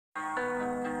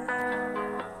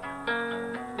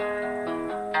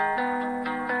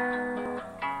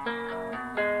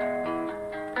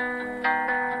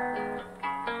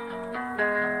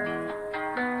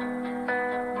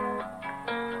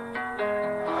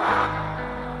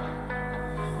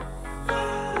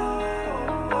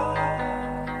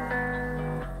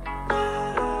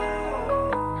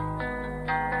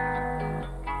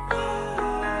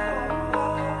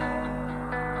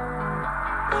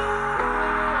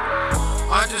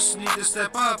I just need to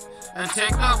step up and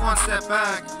take not one step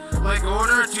back. Like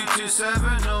Order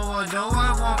 227, no, I know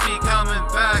I won't be coming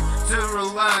back to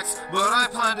relax, but I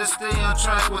plan to stay on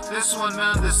track with this one,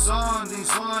 man. This song,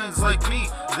 these lines, like me,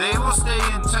 they will stay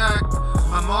intact.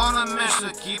 I'm on a mission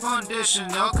to keep on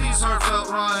dishing out these heartfelt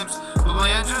rhymes, but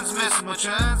my engine's missing, my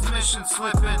transmission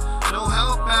slipping. No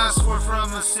help asked for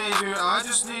from a savior, I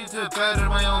just need to better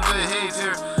my own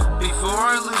behavior before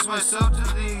I lose myself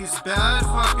to these bad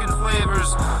fucking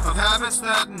flavors of habits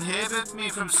that inhibit me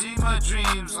from seeing my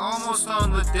dreams. Almost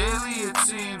on the daily it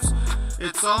seems,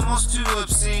 it's almost too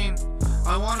obscene.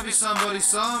 I wanna be somebody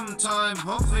sometime,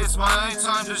 hopefully it's my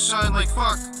time to shine. Like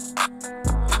fuck,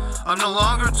 I'm no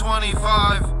longer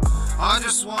 25, I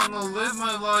just wanna live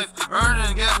my life, earn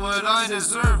and get what I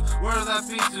deserve, whether that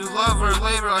be through love or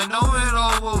labor. I know it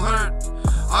all will hurt,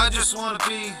 I just wanna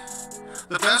be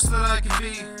the best that I can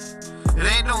be. It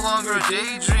ain't no longer a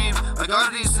daydream, I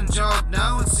got a decent job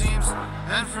now it seems,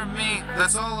 and for me,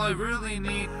 that's all I really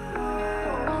need.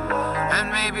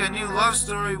 And maybe a new love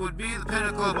story would be the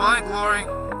pinnacle of my glory.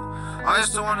 I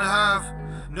just don't want to have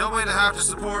nobody to have to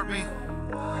support me.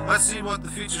 Let's see what the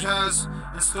future has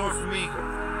in store for me.